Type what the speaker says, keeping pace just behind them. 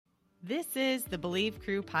This is the Believe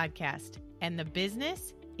Crew podcast, and the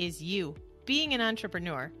business is you. Being an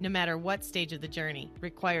entrepreneur, no matter what stage of the journey,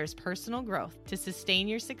 requires personal growth to sustain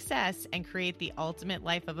your success and create the ultimate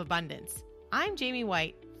life of abundance. I'm Jamie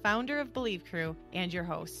White, founder of Believe Crew and your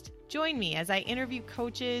host. Join me as I interview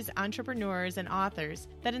coaches, entrepreneurs, and authors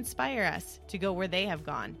that inspire us to go where they have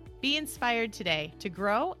gone. Be inspired today to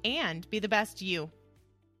grow and be the best you.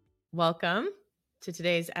 Welcome to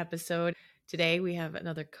today's episode. Today we have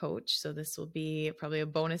another coach, so this will be probably a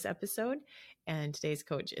bonus episode. And today's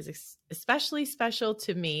coach is especially special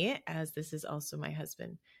to me, as this is also my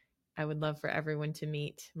husband. I would love for everyone to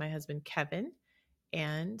meet my husband, Kevin,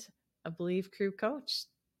 and a Believe Crew coach.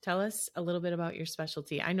 Tell us a little bit about your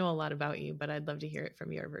specialty. I know a lot about you, but I'd love to hear it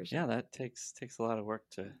from your version. Yeah, that takes a lot of work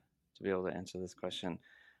to be able to answer this question.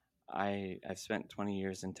 I've spent 20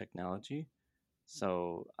 years in technology,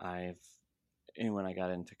 so when I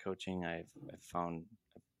got into coaching, I've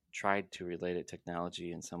tried to relate it to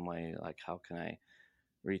technology in some way. Like, how can I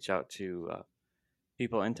reach out to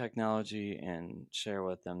people in technology and share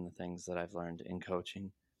with them the things that I've learned in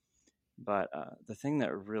coaching? But the thing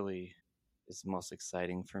that really is most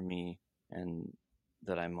exciting for me and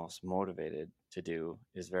that I'm most motivated to do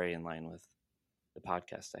is very in line with the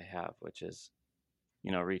podcast I have, which is,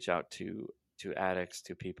 reach out to addicts,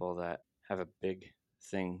 to people that have a big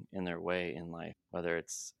thing in their way in life, whether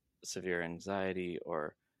it's severe anxiety,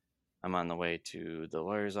 or I'm on the way to the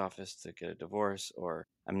lawyer's office to get a divorce, or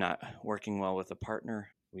I'm not working well with a partner.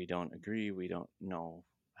 We don't agree. We don't know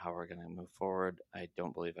how we're going to move forward. I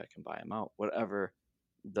don't believe I can buy him out. Whatever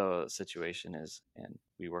the situation is, and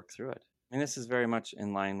we work through it. And this is very much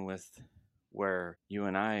in line with where you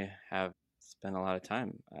and I have spent a lot of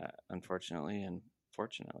time, unfortunately and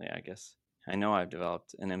fortunately, I guess. I know I've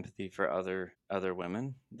developed an empathy for other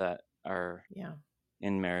women that are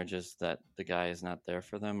in marriages that the guy is not there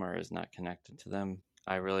for them or is not connected to them.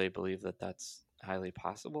 I really believe that that's highly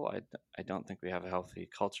possible. I don't think we have a healthy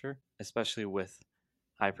culture, especially with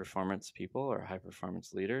high performance people or high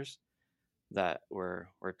performance leaders, that we're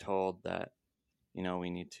told that, we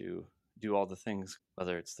need to do all the things,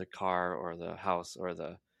 whether it's the car or the house or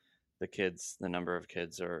the kids, the number of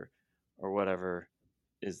kids, or whatever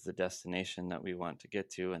is the destination that we want to get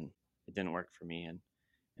to. And it didn't work for me, and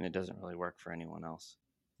it doesn't really work for anyone else.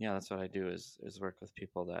 Yeah, that's what I do is work with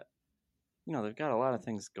people that, they've got a lot of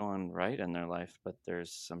things going right in their life, but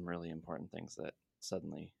there's some really important things that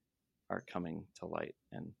suddenly are coming to light,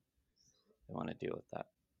 and they want to deal with that.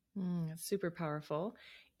 That's super powerful.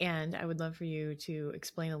 And I would love for you to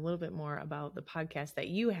explain a little bit more about the podcast that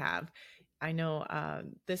you have. I know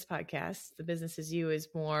this podcast, The Business Is You, is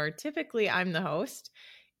more typically I'm the host,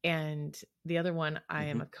 and the other one I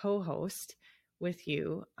am a co-host with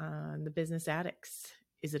you on The Business Addicts.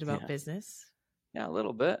 Is it about business? Yeah, a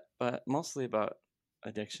little bit, but mostly about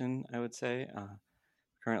addiction, I would say.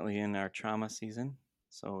 Currently in our trauma season.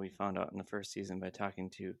 So we found out in the first season by talking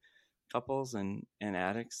to couples and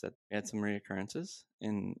addicts that we had some reoccurrences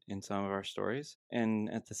in some of our stories.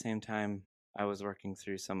 And at the same time, I was working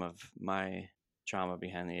through some of my trauma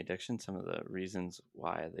behind the addiction, some of the reasons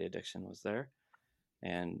why the addiction was there.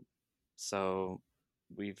 And so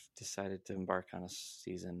we've decided to embark on a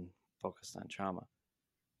season focused on trauma.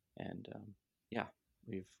 And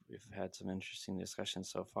we've had some interesting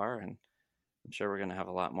discussions so far, and I'm sure we're going to have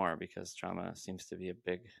a lot more, because trauma seems to be a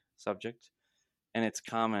big subject. And it's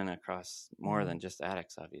common across more than just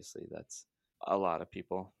addicts, obviously. That's a lot of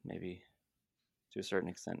people, maybe to a certain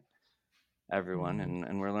extent, everyone.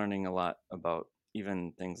 And we're learning a lot about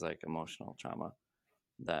even things like emotional trauma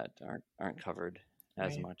that aren't covered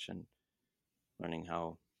as much, and learning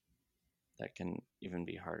how that can even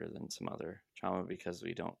be harder than some other trauma because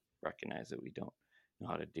we don't recognize it. We don't know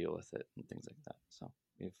how to deal with it and things like that.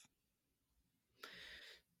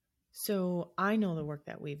 So I know the work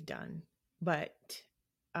that we've done, but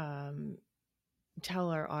tell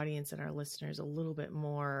our audience and our listeners a little bit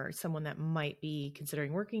more, someone that might be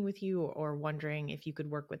considering working with you or wondering if you could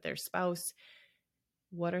work with their spouse.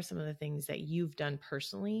 What are some of the things that you've done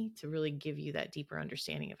personally to really give you that deeper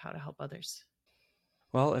understanding of how to help others?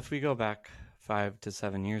 Well, if we go back 5 to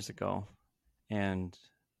 7 years ago and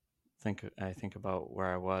I think about where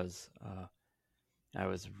I was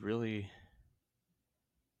really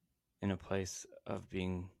in a place of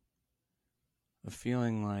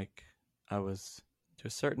feeling like I was, to a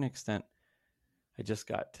certain extent, I just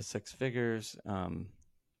got to 6 figures.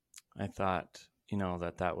 I thought,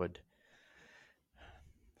 that would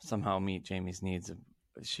somehow meet Jamie's needs.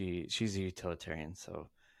 She's a utilitarian, so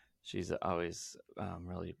she's always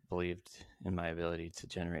really believed in my ability to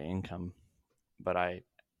generate income, but I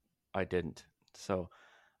didn't. So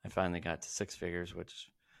I finally got to six figures, which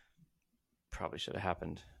probably should have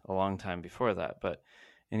happened a long time before that. But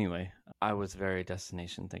anyway, I was very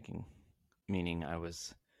destination thinking, meaning I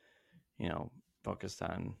was, focused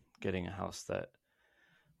on getting a house that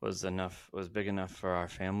was big enough for our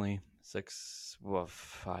family,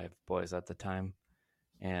 five boys at the time,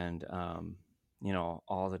 and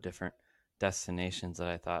all the different destinations that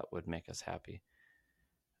I thought would make us happy.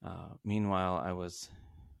 Meanwhile, I was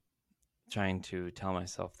trying to tell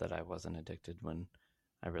myself that I wasn't addicted when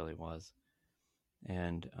I really was.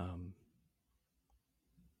 And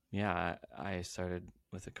I started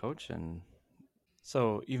with a coach. And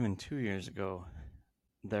so even 2 years ago,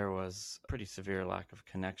 there was a pretty severe lack of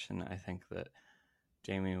connection. I think that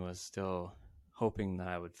Jamie was still hoping that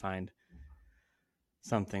I would find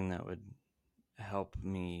something that would help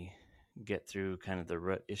me get through kind of the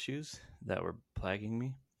root issues that were plaguing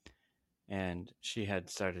me. And she had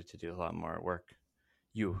started to do a lot more work.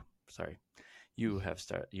 You had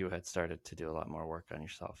started to do a lot more work on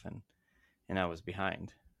yourself, and I was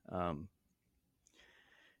behind.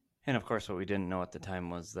 And of course, what we didn't know at the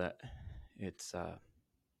time was that it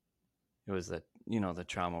was that, the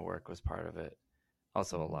trauma work was part of it.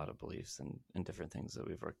 Also, a lot of beliefs and different things that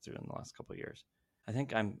we've worked through in the last couple of years. I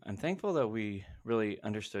think I'm thankful that we really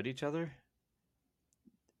understood each other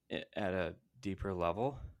at a deeper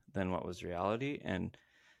level than what was reality. And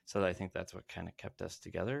so I think that's what kind of kept us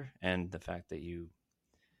together. And the fact that you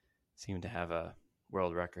seem to have a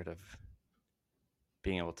world record of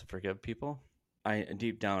being able to forgive people.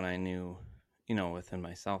 Deep down, I knew, within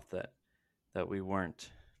myself that we weren't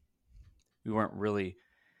really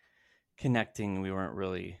connecting. We weren't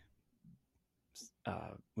really,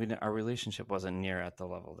 our relationship wasn't near at the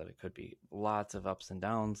level that it could be. Lots of ups and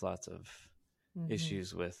downs, lots of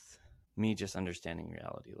issues with me just understanding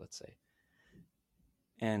reality, let's say.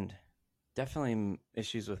 And definitely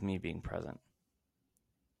issues with me being present.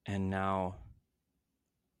 And now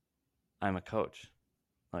I'm a coach.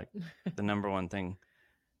 Like the number one thing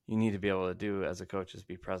you need to be able to do as a coach is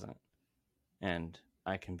be present. And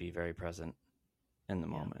I can be very present in the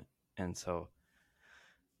moment. And so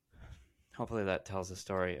hopefully that tells a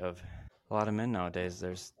story of a lot of men nowadays.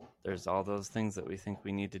 There's all those things that we think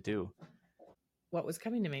we need to do. What was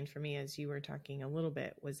coming to mind for me as you were talking a little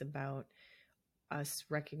bit was about us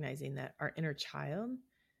recognizing that our inner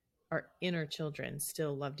children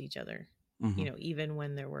still loved each other. Mm-hmm. Even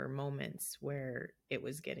when there were moments where it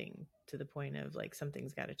was getting to the point of like,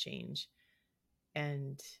 something's got to change.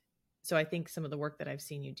 And so I think some of the work that I've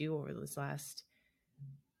seen you do over this last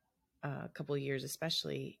couple of years,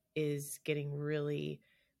 especially, is getting really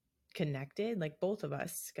connected. Like both of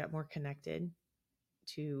us got more connected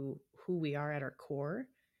to who we are at our core.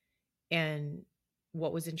 And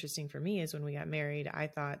what was interesting for me is when we got married, I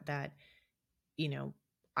thought that,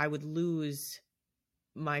 I would lose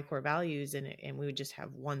my core values and we would just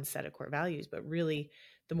have one set of core values. But really,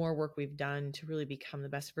 the more work we've done to really become the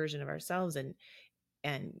best version of ourselves and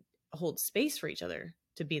hold space for each other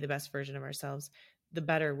to be the best version of ourselves, the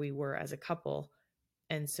better we were as a couple.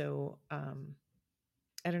 And so,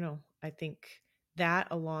 I don't know. I think that,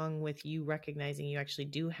 along with you recognizing you actually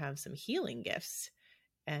do have some healing gifts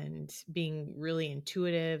and being really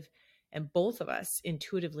intuitive, and both of us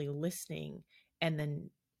intuitively listening and then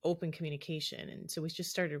open communication. And so we just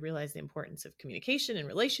started to realize the importance of communication and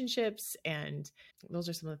relationships. And those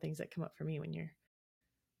are some of the things that come up for me when you're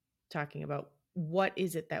talking about what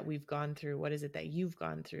is it that we've gone through? What is it that you've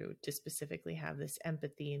gone through to specifically have this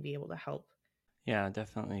empathy and be able to help? Yeah,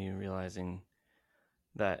 definitely realizing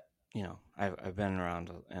that, I've been around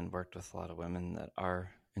and worked with a lot of women that are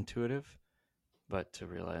intuitive, but to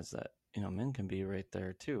realize that, men can be right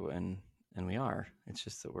there too. And we are. It's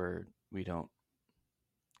just that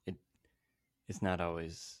it's not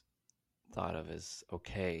always thought of as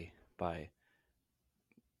okay by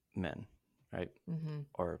men, right? Mm-hmm.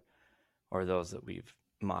 Or those that we've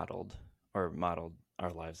modeled our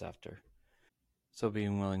lives after. So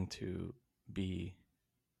being willing to be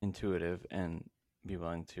intuitive and be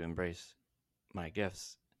willing to embrace my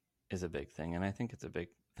gifts is a big thing. And I think it's a big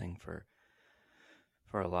thing for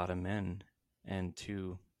a lot of men. And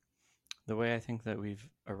to the way I think that we've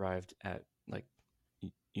arrived at, like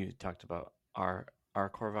you talked about our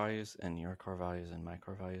core values and your core values and my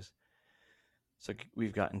core values. So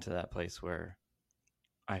we've gotten to that place where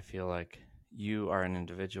I feel like you are an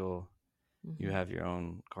individual, you have your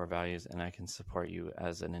own core values, and I can support you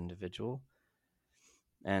as an individual.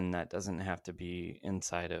 And that doesn't have to be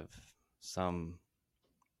inside of some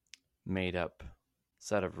made up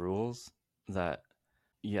set of rules that,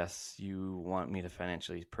 yes, you want me to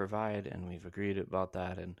financially provide, and we've agreed about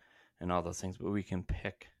that, and and all those things, but we can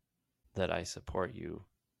pick that I support you,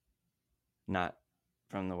 not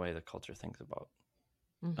from the way the culture thinks about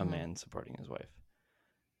a man supporting his wife.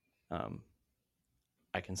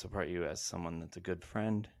 I can support you as someone that's a good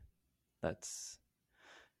friend, that's,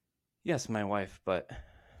 yes, my wife, but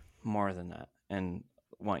more than that, and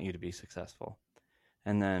want you to be successful.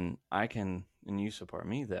 And then I can, and you support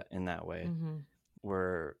me that in that way.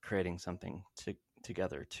 We're creating something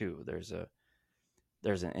together too. There's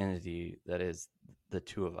an entity that is the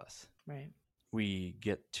two of us. Right. We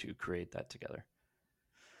get to create that together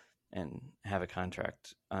and have a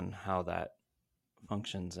contract on how that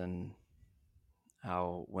functions, and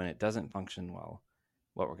how, when it doesn't function well,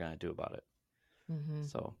 what we're going to do about it.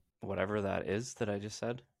 So whatever that is that I just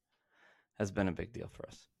said has been a big deal for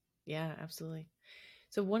us. Yeah, absolutely.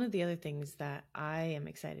 So one of the other things that I am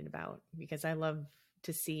excited about, because I love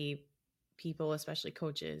to see people, especially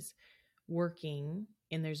coaches, working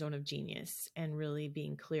in their zone of genius and really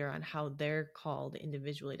being clear on how they're called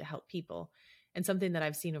individually to help people. And something that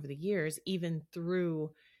I've seen over the years, even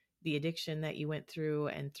through the addiction that you went through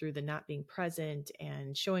and through the not being present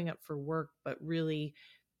and showing up for work, but really,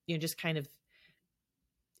 just kind of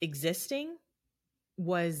existing,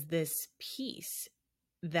 was this piece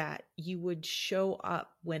that you would show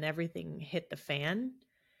up when everything hit the fan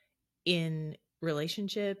in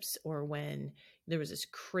relationships, or when there was this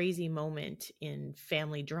crazy moment in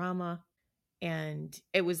family drama, and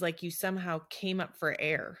it was like you somehow came up for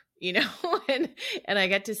air, and I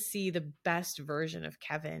got to see the best version of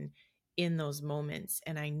Kevin in those moments,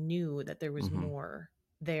 and I knew that there was more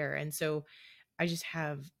there. And so I just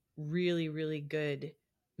have really, really good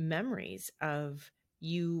memories of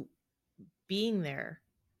you being there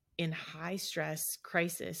in high stress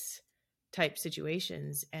crisis type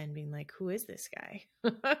situations and being like, who is this guy?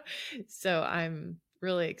 So I'm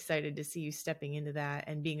really excited to see you stepping into that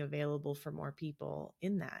and being available for more people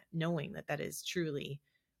in that, knowing that that is truly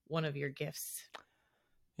one of your gifts.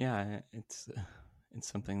 Yeah, it's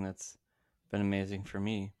something that's been amazing for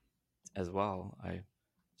me as well. I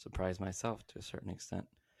surprise myself to a certain extent.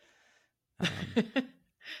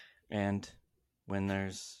 And when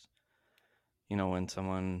there's, when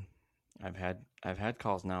someone, I've had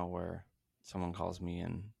calls now where someone calls me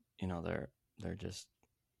and, they're just,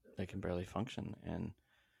 they can barely function, and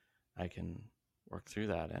I can work through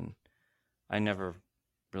that. And I never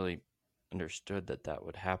really understood that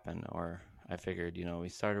would happen, or I figured, we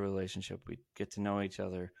start a relationship, we get to know each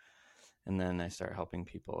other, and then I start helping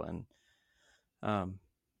people. And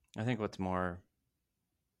I think what's more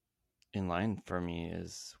in line for me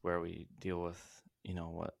is where we deal with,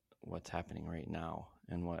 what's happening right now,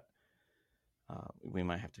 and what we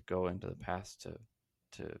might have to go into the past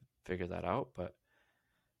to figure that out. But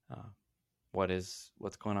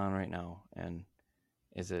what's going on right now, and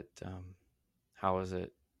is it how is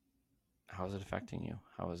it affecting you?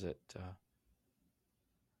 How is it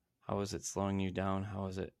slowing you down? How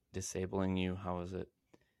is it disabling you? How is it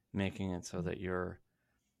making it so that you're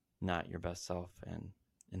not your best self?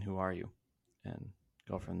 And who are you? And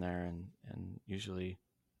go from there. And usually,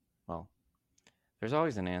 well, there's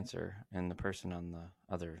always an answer, and the person on the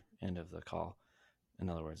other end of the call, in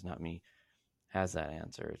other words, not me, has that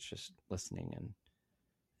answer. It's just listening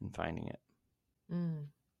and finding it.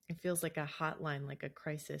 It feels like a hotline, like a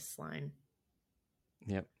crisis line.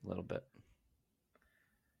 Yep, a little bit.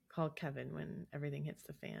 Call Kevin when everything hits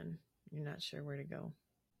the fan. You're not sure where to go.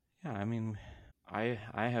 Yeah, I mean, I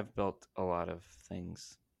have built a lot of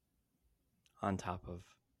things on top of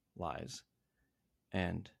lies,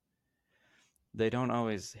 and they don't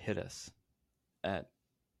always hit us at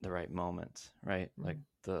the right moments, right? Like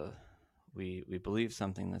we believe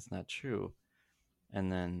something that's not true,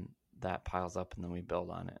 and then that piles up, and then we build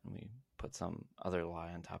on it, and we put some other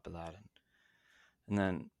lie on top of that, and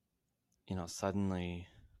then suddenly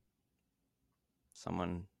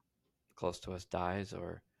someone close to us dies,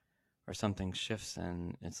 or something shifts,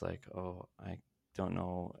 and it's like, oh, I don't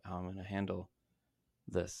know how I'm going to handle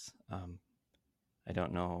this. I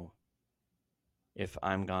don't know if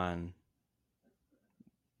I'm gone,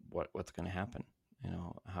 what's going to happen.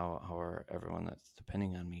 How are everyone that's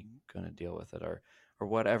depending on me going to deal with it, or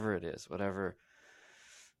whatever it is, whatever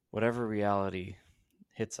reality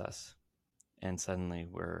hits us, and suddenly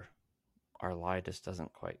our lie just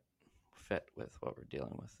doesn't quite fit with what we're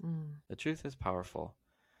dealing with. The truth is powerful,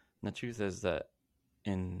 and the truth is that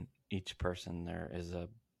in each person there is a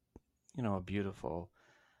beautiful,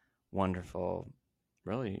 wonderful,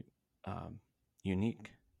 really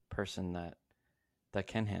unique person that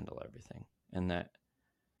can handle everything, and that,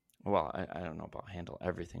 well, I don't know about handle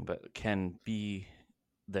everything, but can be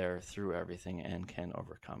there through everything and can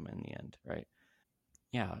overcome in the end, right?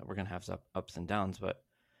 Yeah, we're going to have ups and downs, but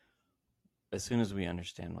as soon as we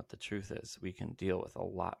understand what the truth is, we can deal with a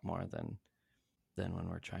lot more than when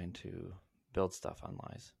we're trying to build stuff on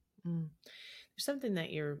lies. There's something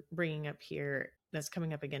that you're bringing up here that's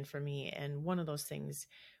coming up again for me. And one of those things,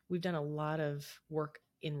 we've done a lot of work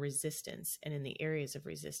in resistance and in the areas of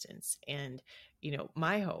resistance. And,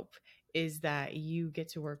 my hope is that you get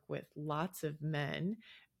to work with lots of men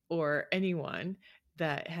or anyone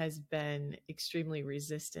that has been extremely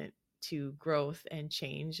resistant to growth and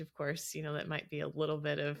change. Of course, that might be a little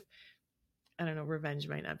bit of, I don't know, revenge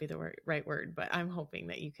might not be the right word, but I'm hoping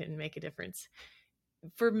that you can make a difference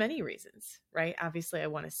for many reasons, right? Obviously, I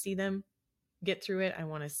want to see them get through it. I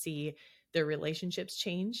want to see their relationships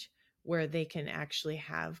change where they can actually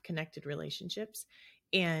have connected relationships,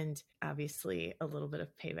 and obviously a little bit of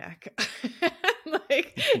payback.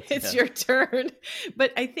 Like, it's your turn.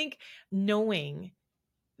 But I think knowing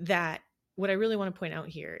that, what I really want to point out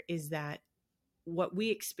here is that what we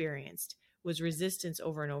experienced was resistance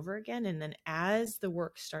over and over again. And then as the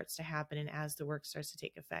work starts to happen and as the work starts to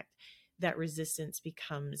take effect, that resistance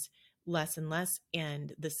becomes less and less,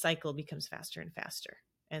 and the cycle becomes faster and faster.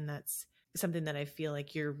 And that's something that I feel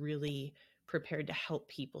like you're really prepared to help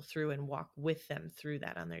people through and walk with them through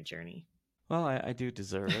that on their journey. Well, I do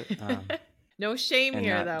deserve it. No shame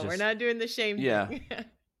here, though. We're not doing the shame thing.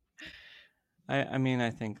 I mean, I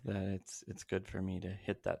think that it's good for me to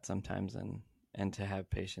hit that sometimes and to have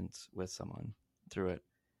patience with someone through it.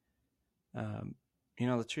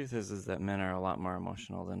 The truth is that men are a lot more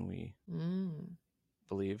emotional than we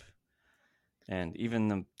believe. And even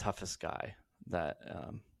the toughest guy that,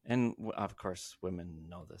 and of course women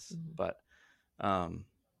know this, but a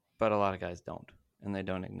lot of guys don't, and they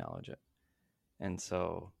don't acknowledge it. And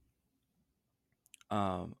so,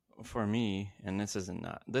 for me, and this isn't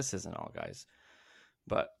all guys,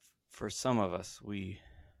 but for some of us,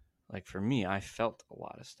 like for me, I felt a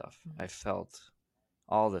lot of stuff. I felt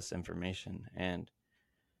all this information, and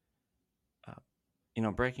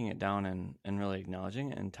breaking it down and really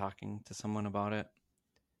acknowledging it and talking to someone about it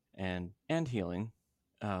and healing.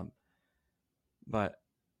 But,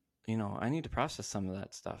 I need to process some of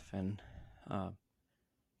that stuff. And,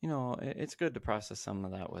 it's good to process some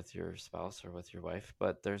of that with your spouse or with your wife,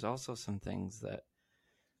 but there's also some things that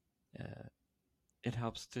it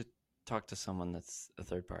helps to talk to someone that's a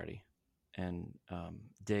third party and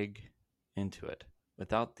dig into it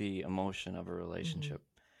without the emotion of a relationship.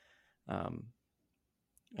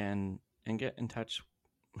 And get in touch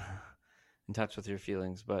with your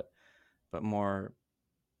feelings, but more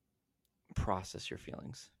process your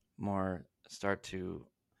feelings, more start to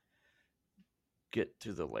get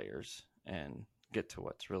to the layers and get to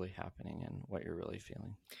what's really happening and what you're really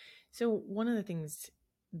feeling. So one of the things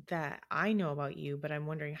that I know about you, but I'm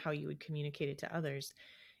wondering how you would communicate it to others,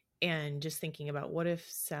 and just thinking about what if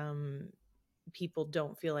some people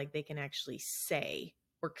don't feel like they can actually say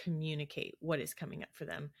or communicate what is coming up for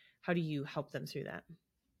them. How do you help them through that?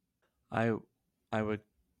 I would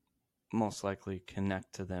most likely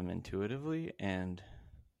connect to them intuitively and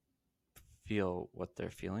feel what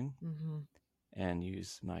they're feeling, and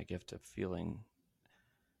use my gift of feeling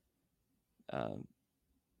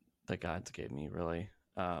that God's gave me, really,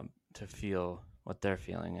 to feel what they're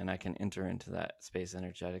feeling, and I can enter into that space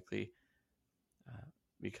energetically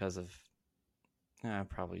because of I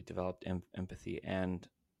probably developed empathy and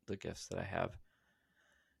the gifts that I have,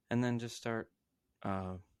 and then just start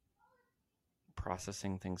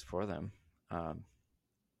processing things for them,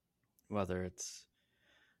 whether it's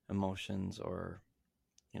emotions or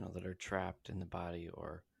that are trapped in the body,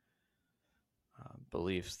 or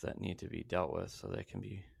beliefs that need to be dealt with so they can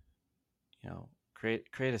be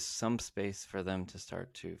create some space for them to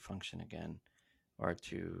start to function again, or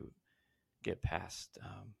to get past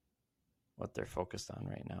what they're focused on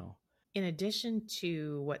right now. In addition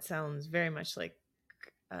to what sounds very much like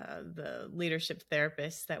the leadership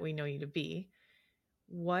therapist that we know you to be,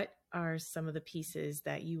 what are some of the pieces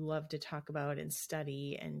that you love to talk about and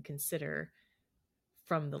study and consider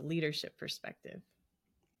from the leadership perspective?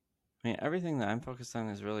 I mean, everything that I'm focused on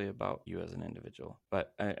is really about you as an individual.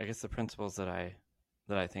 But I guess the principles that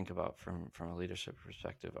I think about from a leadership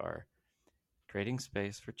perspective are creating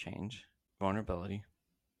space for change, vulnerability,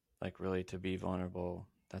 like really to be vulnerable.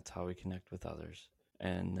 That's how we connect with others.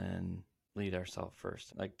 And then lead ourselves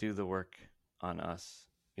first, like do the work on us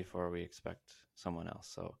before we expect someone else.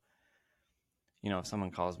 So, if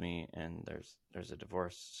someone calls me and there's a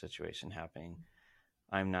divorce situation happening,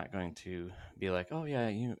 I'm not going to be like, oh yeah,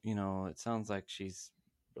 it sounds like she's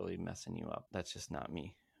really messing you up. That's just not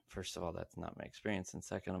me. first of all, that's not my experience. And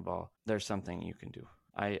second of all, there's something you can do.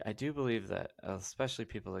 I do believe that, especially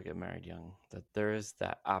people that get married young, that there is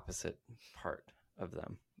that opposite part of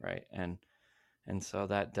them, right? And so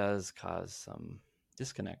that does cause some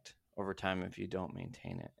disconnect over time if you don't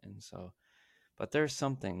maintain it. And so, but there's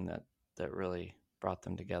something that really brought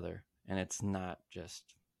them together, and it's not just,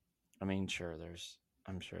 I mean, I'm sure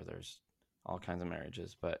there's all kinds of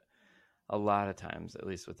marriages, but a lot of times, at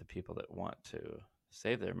least with the people that want to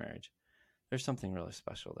save their marriage, there's something really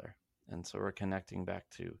special there. And so we're connecting back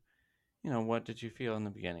to, what did you feel in the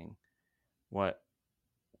beginning? What,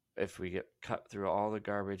 if we get cut through all the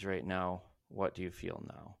garbage right now, what do you feel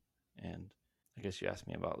now? And I guess you asked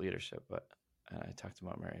me about leadership, but I talked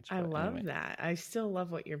about marriage. I but love anyway. that. I still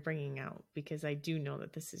love what you're bringing out, because I do know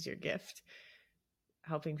that this is your gift,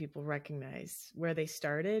 helping people recognize where they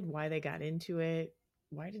started, why they got into it.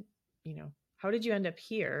 How did you end up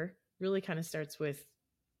here? Really kind of starts with,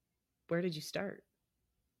 where did you start?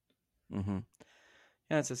 Mm-hmm.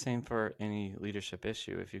 Yeah, it's the same for any leadership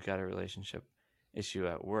issue. If you've got a relationship issue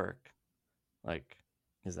at work, like,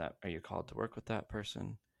 are you called to work with that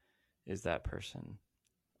person? Is that person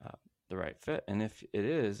the right fit? And if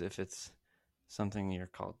it's something you're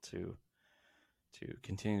called to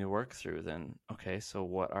continue to work through, then okay, so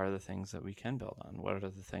what are the things that we can build on? What are the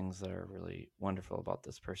things that are really wonderful about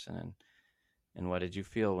this person? And what did you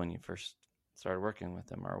feel when you first started working with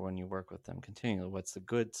them, or when you work with them continually? What's the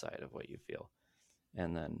good side of what you feel?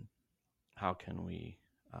 And then how can we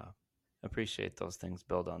appreciate those things,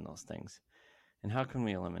 build on those things? And how can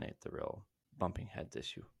we eliminate the real bumping heads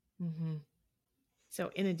issue? Mm-hmm.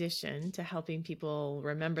 So in addition to helping people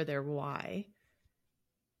remember their why,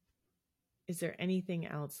 is there anything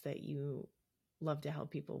else that you love to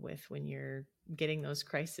help people with when you're getting those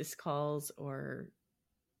crisis calls, or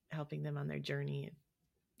helping them on their journey,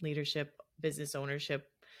 leadership, business ownership,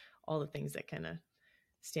 all the things that kind of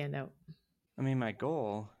stand out? I mean, my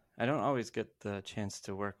goal, I don't always get the chance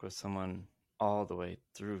to work with someone all the way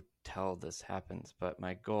through till this happens, but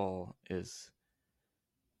my goal is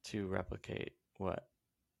to replicate what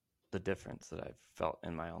the difference that I've felt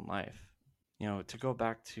in my own life. To go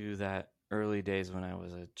back to that early days when I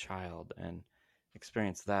was a child and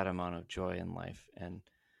experience that amount of joy in life. And,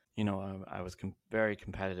 I was very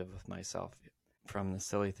competitive with myself, from the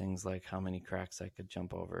silly things like how many cracks I could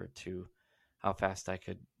jump over to how fast I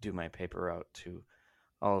could do my paper route, to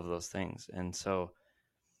all of those things. And so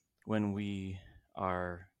when we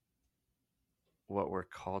are what we're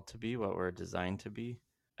called to be, what we're designed to be,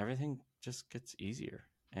 everything just gets easier.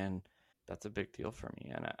 And that's a big deal for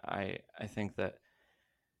me. And I think that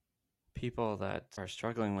people that are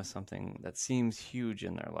struggling with something that seems huge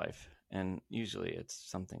in their life, and usually it's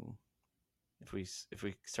something, if we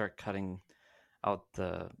start cutting out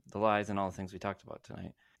the lies and all the things we talked about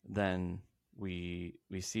tonight, then we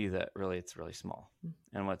see that really it's really small.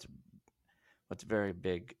 And what's very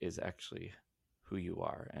big is actually who you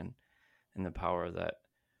are, and the power that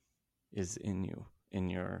is in you, in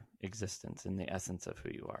your existence, in the essence of who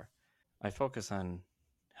you are. I focus on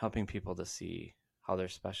helping people to see how they're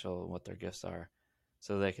special, what their gifts are,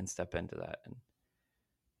 so they can step into that.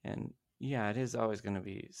 And yeah, it is always going to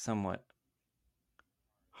be somewhat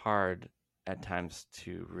hard at times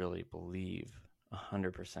to really believe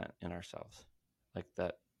 100% in ourselves. Like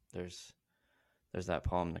that, there's that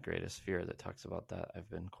poem, The Greatest Fear, that talks about that. I've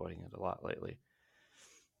been quoting it a lot lately.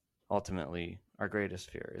 Ultimately, our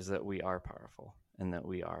greatest fear is that we are powerful and that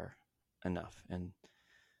we are enough.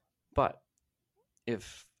 But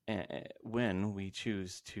when we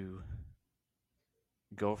choose to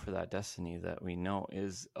go for that destiny that we know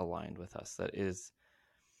is aligned with us, that is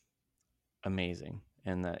amazing,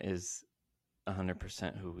 and that is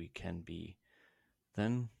 100% who we can be,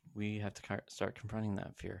 then we have to start confronting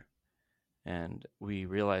that fear. And we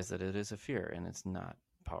realize that it is a fear and it's not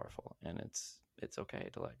powerful, and it's okay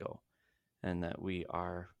to let go, and that we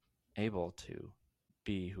are able to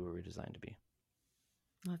be who we're designed to be.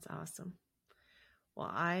 That's awesome.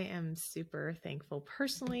 Well, I am super thankful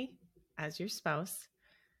personally, as your spouse,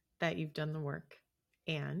 that you've done the work.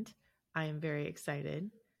 And I am very excited,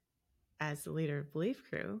 as the leader of Belief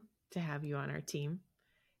Crew, to have you on our team.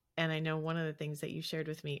 And I know one of the things that you shared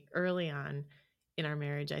with me early on in our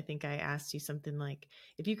marriage, I think I asked you something like,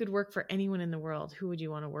 if you could work for anyone in the world, who would you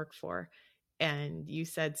want to work for? And you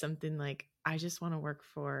said something like, I just want to work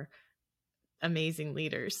for amazing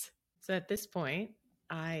leaders. So at this point,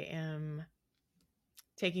 I am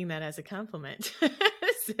taking that as a compliment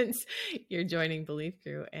since you're joining Belief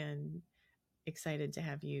Crew, and excited to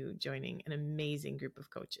have you joining an amazing group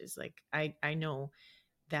of coaches. Like I know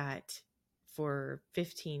that for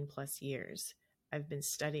 15 plus years, I've been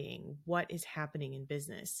studying what is happening in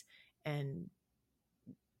business and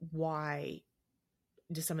why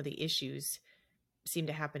do some of the issues seem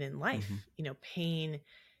to happen in life, pain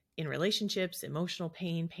in relationships, emotional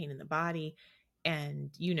pain, pain in the body. And,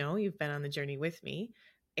 you've been on the journey with me.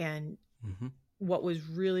 And what was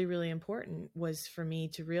really, really important was for me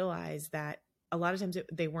to realize that a lot of times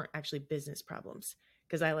they weren't actually business problems,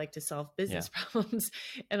 because I like to solve business problems.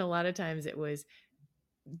 And a lot of times it was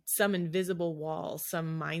some invisible wall,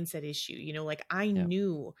 some mindset issue, like I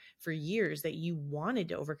knew for years that you wanted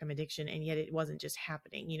to overcome addiction, and yet it wasn't just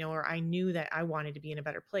happening, or I knew that I wanted to be in a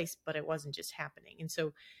better place, but it wasn't just happening. And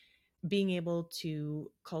so being able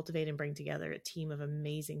to cultivate and bring together a team of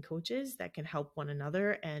amazing coaches that can help one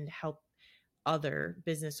another and help other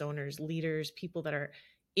business owners, leaders, people that are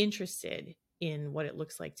interested in what it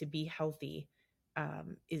looks like to be healthy,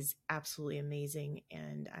 is absolutely amazing.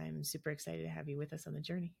 And I'm super excited to have you with us on the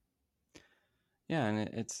journey. Yeah, and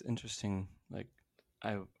it's interesting. Like,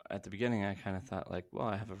 at the beginning, I kind of thought, like, well,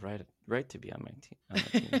 I have a right to be on the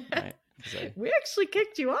team, right? We actually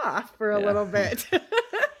kicked you off for a little bit.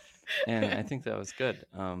 And I think that was good.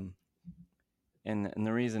 And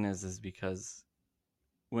the reason is because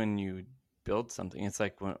when you build something, it's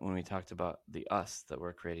like when we talked about the us that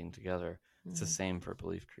we're creating together, it's the same for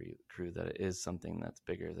Believe Crew, that it is something that's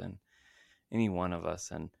bigger than any one of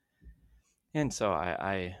us. And so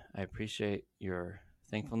I appreciate your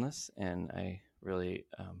thankfulness, and I really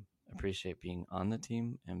appreciate being on the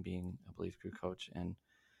team and being a Believe Crew coach. And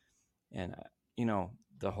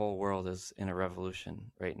the whole world is in a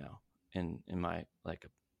revolution right now, in my, like,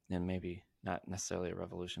 and maybe not necessarily a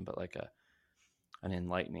revolution, but like an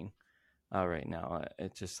enlightening right now.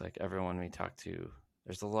 It's just like everyone we talk to,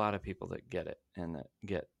 there's a lot of people that get it and that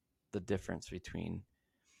get the difference between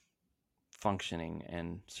functioning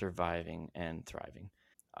and surviving and thriving.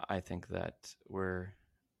 I think that we're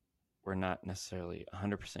not necessarily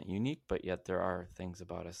 100% unique, but yet there are things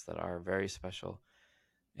about us that are very special.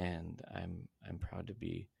 And I'm proud to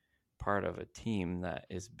be part of a team that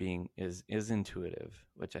is intuitive,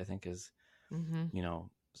 which I think is,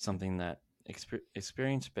 something that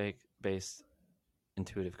experience-based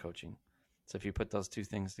intuitive coaching. So if you put those two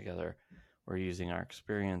things together, we're using our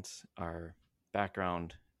experience, our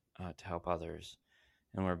background to help others,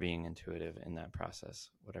 and we're being intuitive in that process,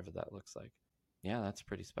 whatever that looks like. Yeah, that's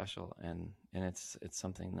pretty special, and it's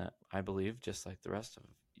something that I believe, just like the rest of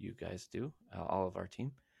you guys do, all of our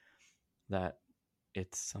team, that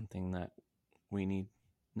it's something that we need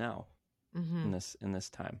now in this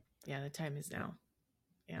time. Yeah, the time is now.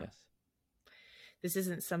 Yeah. Yes. This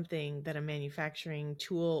isn't something that a manufacturing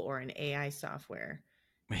tool or an AI software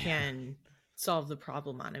can solve the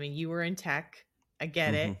problem on. I mean, you were in tech. I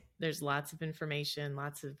get it. There's lots of information,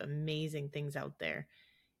 lots of amazing things out there.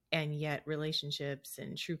 And yet relationships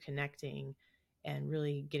and true connecting and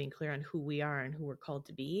really getting clear on who we are and who we're called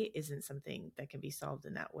to be isn't something that can be solved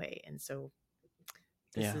in that way. And so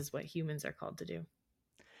this is what humans are called to do.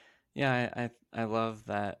 Yeah, I love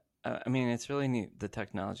that. I mean, it's really neat, the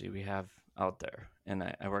technology we have out there. And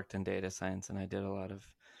I worked in data science, and I did a lot of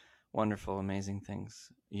wonderful, amazing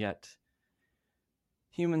things. Yet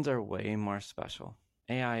humans are way more special.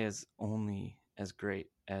 AI is only as great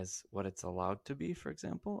as what it's allowed to be, for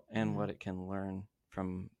example, and what it can learn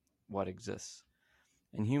from what exists.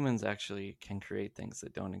 And humans actually can create things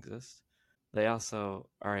that don't exist. They also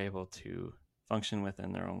are able to function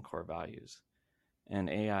within their own core values. And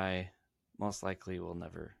AI most likely will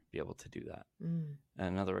never be able to do that.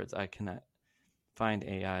 In other words, I cannot find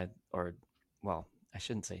AI, or, well, I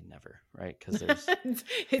shouldn't say never, right? Because there's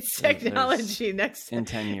it's technology next in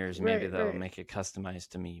 10 years, maybe that'll make it customized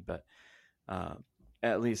to me. But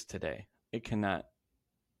at least today, it cannot.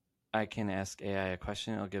 I can ask AI a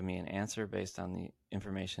question; it'll give me an answer based on the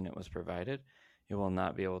information it was provided. It will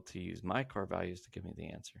not be able to use my core values to give me the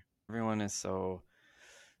answer. Everyone is so.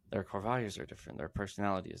 Their core values are different. Their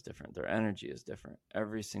personality is different. Their energy is different.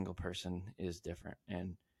 Every single person is different.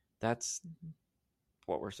 And that's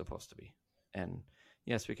what we're supposed to be. And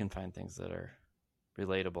yes, we can find things that are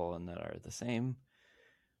relatable and that are the same.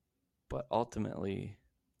 But ultimately,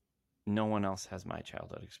 no one else has my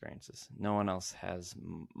childhood experiences. No one else has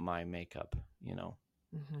my makeup,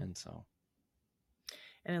 And so.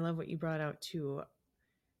 And I love what you brought out too,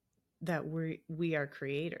 that we are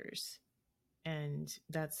creators. And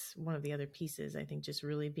that's one of the other pieces, I think, just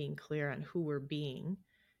really being clear on who we're being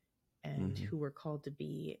and who we're called to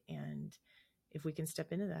be. And if we can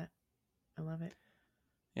step into that, I love it.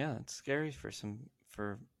 Yeah, it's scary for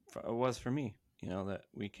it was for me, that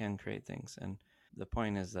we can create things. And the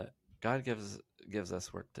point is that God gives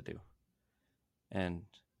us work to do. And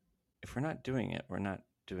if we're not doing it, we're not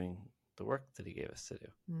doing the work that he gave us to do.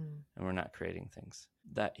 And we're not creating things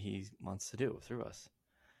that he wants to do through us.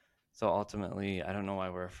 So ultimately, I don't know why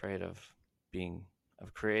we're afraid of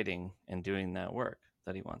creating and doing that work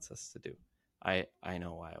that he wants us to do. I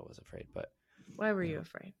know why I was afraid, but why were you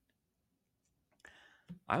afraid?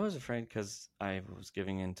 I was afraid because I was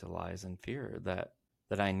giving in to lies and fear that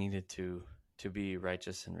I needed to be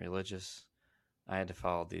righteous and religious. I had to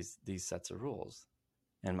follow these sets of rules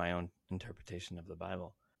and my own interpretation of the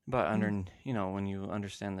Bible. But when you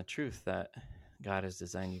understand the truth that God has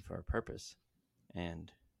designed you for a purpose,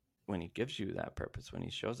 and when he gives you that purpose, when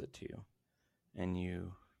he shows it to you, and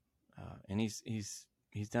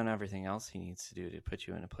he's done everything else he needs to do to put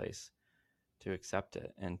you in a place to accept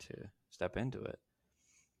it and to step into it,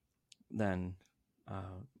 then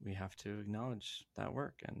we have to acknowledge that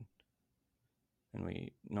work, and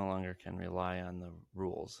we no longer can rely on the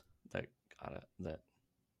rules that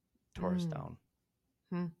tore us down.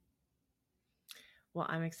 Well,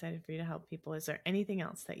 I'm excited for you to help people. Is there anything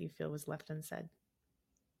else that you feel was left unsaid?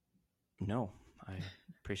 No, I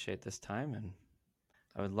appreciate this time, and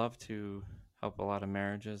I would love to help a lot of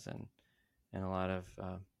marriages and a lot of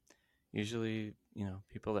usually,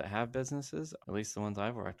 people that have businesses, at least the ones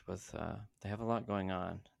I've worked with, they have a lot going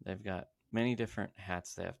on. They've got many different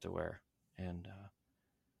hats they have to wear, and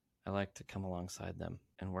I like to come alongside them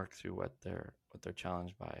and work through what they're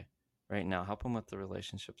challenged by right now. Help them with the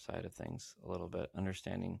relationship side of things a little bit,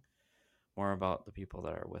 understanding more about the people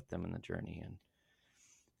that are with them in the journey, and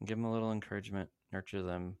give them a little encouragement, nurture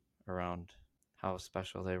them around how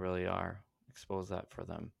special they really are, expose that for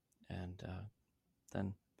them, and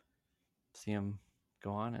then see them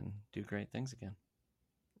go on and do great things again.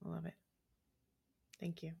 I love it.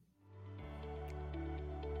 Thank you.